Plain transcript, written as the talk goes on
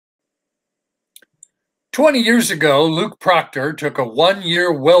20 years ago, Luke Proctor took a 1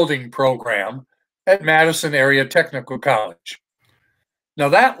 year welding program at Madison Area Technical College. Now,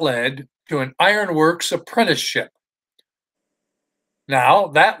 that led to an ironworks apprenticeship. Now,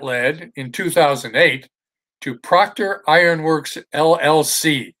 that led in 2008 to Proctor Ironworks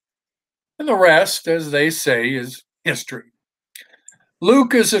LLC. And the rest, as they say, is history.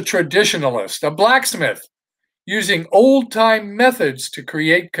 Luke is a traditionalist, a blacksmith, using old-time methods to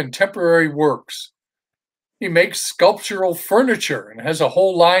create contemporary works. He makes sculptural furniture and has a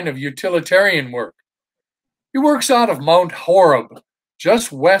whole line of utilitarian work. He works out of Mount Horeb,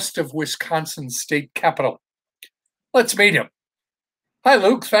 just west of Wisconsin's state capital. Let's meet him. Hi,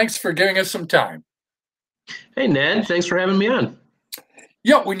 Luke. Thanks for giving us some time. Hey, Ned. Thanks for having me on.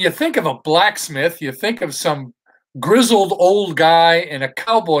 Yeah, when you think of a blacksmith, you think of some grizzled old guy in a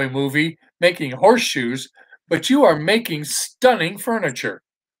cowboy movie making horseshoes, but you are making stunning furniture.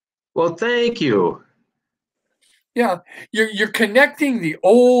 Well, thank you. Yeah, you're connecting the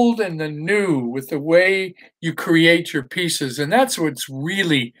old and the new with the way you create your pieces, and that's what's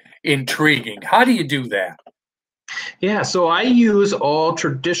really intriguing. How do you do that? Yeah, so I use all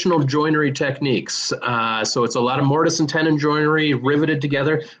traditional joinery techniques. So it's a lot of mortise and tenon joinery riveted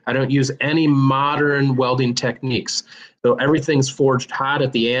together. I don't use any modern welding techniques. So everything's forged hot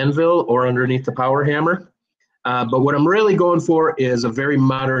at the anvil or underneath the power hammer. But what I'm really going for is a very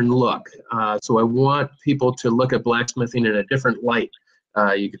modern look. So I want people to look at blacksmithing in a different light,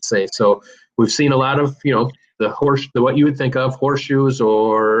 you could say. So we've seen a lot of, what you would think of, horseshoes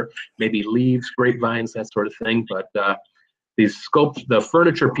or maybe leaves, grapevines, that sort of thing. But the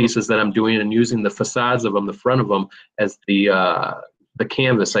furniture pieces that I'm doing and using the facades of them, the front of them, as the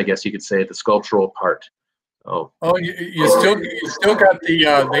canvas, I guess you could say, the sculptural part. Oh, you still got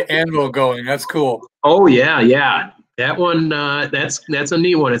the anvil going. That's cool. Oh yeah. That one, that's a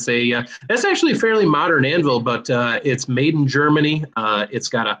neat one. It's that's actually a fairly modern anvil, but it's made in Germany. It's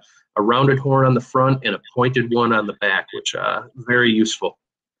got a rounded horn on the front and a pointed one on the back, which very useful.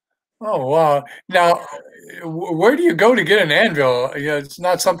 Oh wow! Now, where do you go to get an anvil? Yeah, it's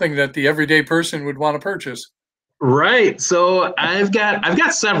not something that the everyday person would want to purchase. Right. So I've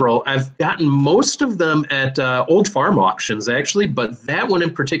got several. I've gotten most of them at old farm auctions, actually, but that one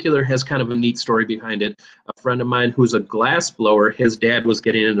in particular has kind of a neat story behind it. A friend of mine who's a glass blower, his dad was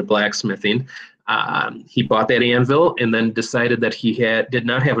getting into blacksmithing. He bought that anvil and then decided that he did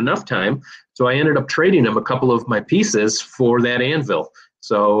not have enough time. So I ended up trading him a couple of my pieces for that anvil.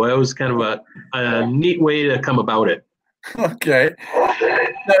 So it was kind of a neat way to come about it. Okay.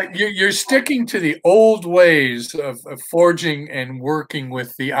 Now, you're sticking to the old ways of forging and working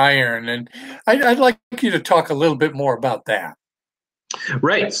with the iron, and I'd like you to talk a little bit more about that.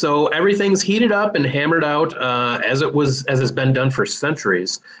 Right. So everything's heated up and hammered out as it's been done for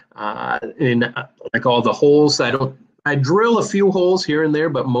centuries. In like all the holes, I drill a few holes here and there,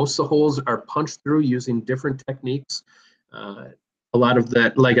 but most of the holes are punched through using different techniques. A lot of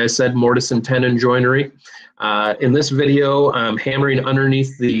that, like I said, mortise and tenon joinery. In this video, I'm hammering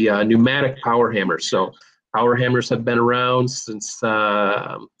underneath the pneumatic power hammers. So power hammers have been around since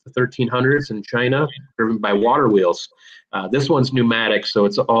the 1300s in China, driven by water wheels. This one's pneumatic, so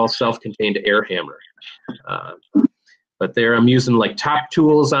it's all self-contained air hammer. But there I'm using like top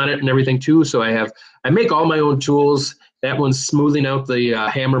tools on it and everything too. So I make all my own tools. That one's smoothing out the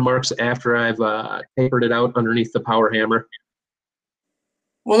hammer marks after I've tapered it out underneath the power hammer.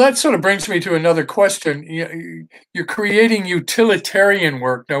 Well, that sort of brings me to another question. You're creating utilitarian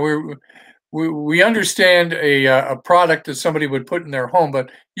work. Now, we understand a product that somebody would put in their home,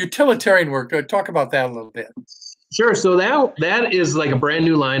 but utilitarian work, talk about that a little bit. Sure. So that is like a brand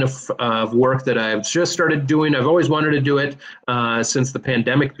new line of work that I've just started doing. I've always wanted to do it since the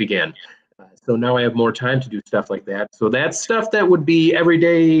pandemic began. So now I have more time to do stuff like that. So that's stuff that would be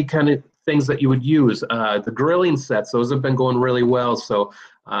everyday kind of things that you would use. The grilling sets, those have been going really well. So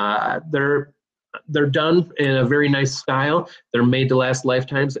they're done in a very nice style. They're made to last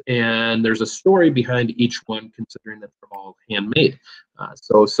lifetimes, and there's a story behind each one, considering that they're all handmade.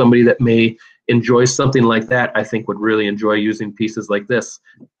 So somebody that may enjoy something like that, I think, would really enjoy using pieces like this.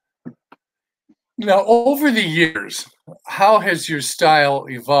 Now, over the years, how has your style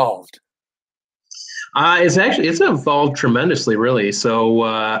evolved? It's evolved tremendously, really. So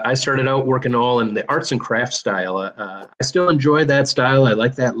I started out working all in the arts and crafts style. I still enjoy that style. I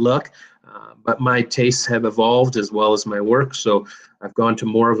like that look, but my tastes have evolved as well as my work. So I've gone to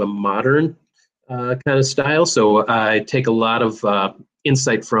more of a modern kind of style. So I take a lot of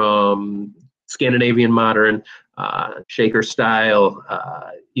insight from Scandinavian modern, shaker style,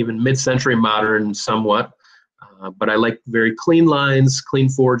 even mid-century modern somewhat. But I like very clean lines, clean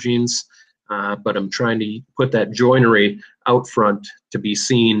forgings. but I'm trying to put that joinery out front to be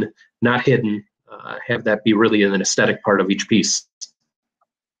seen, not hidden, have that be really an aesthetic part of each piece.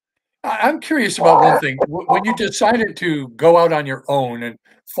 I'm curious about one thing. When you decided to go out on your own and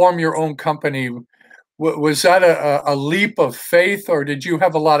form your own company, was that a leap of faith, or did you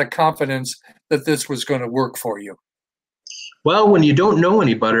have a lot of confidence that this was going to work for you? Well, when you don't know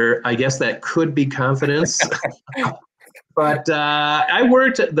any better, I guess that could be confidence. But I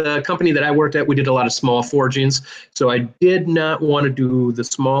worked at the company that I worked at. We did a lot of small forgings, so I did not want to do the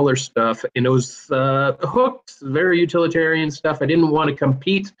smaller stuff. And it was hooked, very utilitarian stuff. I didn't want to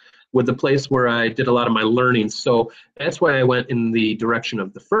compete with the place where I did a lot of my learning. So that's why I went in the direction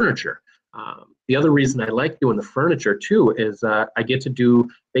of the furniture. The other reason I like doing the furniture too is I get to do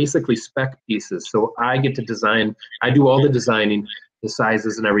basically spec pieces. So I get to design. I do all the designing, the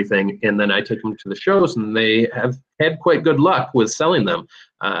sizes and everything, and then I take them to the shows, and they have had quite good luck with selling them.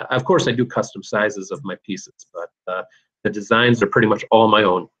 Of course, I do custom sizes of my pieces, but the designs are pretty much all my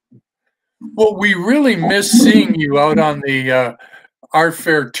own. Well, we really miss seeing you out on the art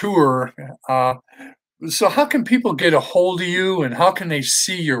fair tour. So how can people get a hold of you, and how can they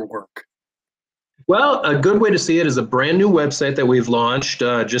see your work? Well, a good way to see it is a brand new website that we've launched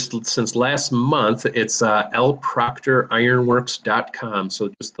just since last month. It's lproctorironworks.com. So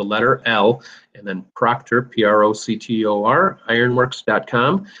just the letter L and then Proctor, Proctor,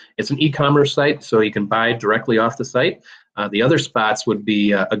 ironworks.com. It's an e-commerce site, so you can buy directly off the site. The other spots would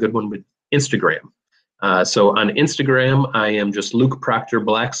be a good one with Instagram. So on Instagram, I am just Luke Proctor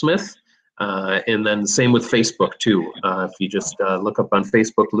Blacksmith. And then same with Facebook too. If you just look up on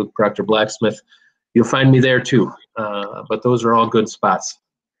Facebook, Luke Proctor Blacksmith, you'll find me there too. But those are all good spots.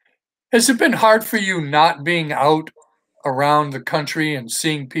 Has it been hard for you not being out around the country and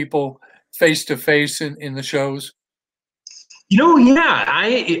seeing people face to face in the shows? Yeah,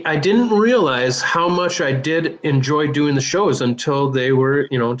 I didn't realize how much I did enjoy doing the shows until they were,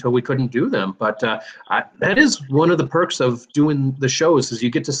 until we couldn't do them. But that is one of the perks of doing the shows is you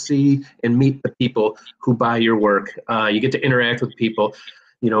get to see and meet the people who buy your work. You get to interact with people.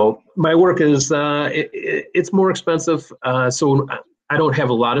 My work is it's more expensive, so I don't have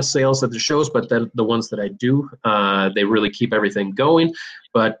a lot of sales at the shows, but the ones that I do, they really keep everything going.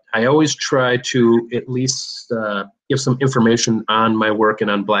 But I always try to at least give some information on my work and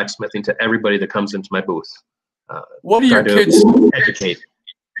on blacksmithing to everybody that comes into my booth. What do your kids educate?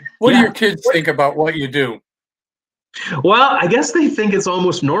 What do your kids think about what you do? Well, I guess they think it's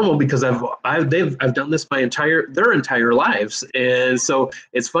almost normal because I've done this their entire lives, and so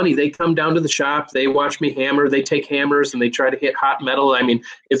it's funny. They come down to the shop, they watch me hammer, they take hammers and they try to hit hot metal. I mean,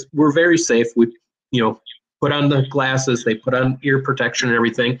 we're very safe. We put on the glasses, they put on ear protection and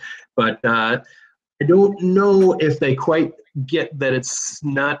everything, but I don't know if they quite get that it's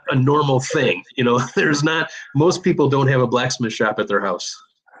not a normal thing. Most people don't have a blacksmith shop at their house.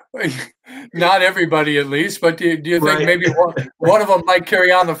 Not everybody, at least, but do you think maybe one of them might carry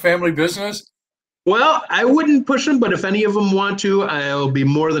on the family business? Well, I wouldn't push them, but if any of them want to, I'll be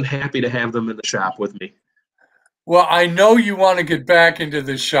more than happy to have them in the shop with me. Well, I know you want to get back into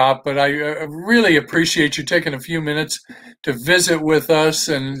the shop, but I really appreciate you taking a few minutes to visit with us,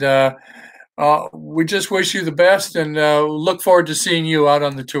 and we just wish you the best and look forward to seeing you out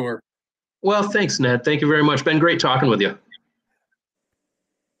on the tour. Well, thanks, Ned. Thank you very much. Been great talking with you.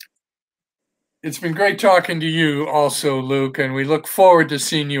 It's been great talking to you also, Luke, and we look forward to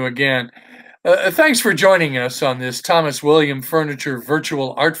seeing you again. Thanks for joining us on this Thomas William Furniture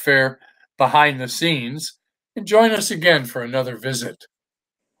Virtual Art Fair behind the scenes, and join us again for another visit.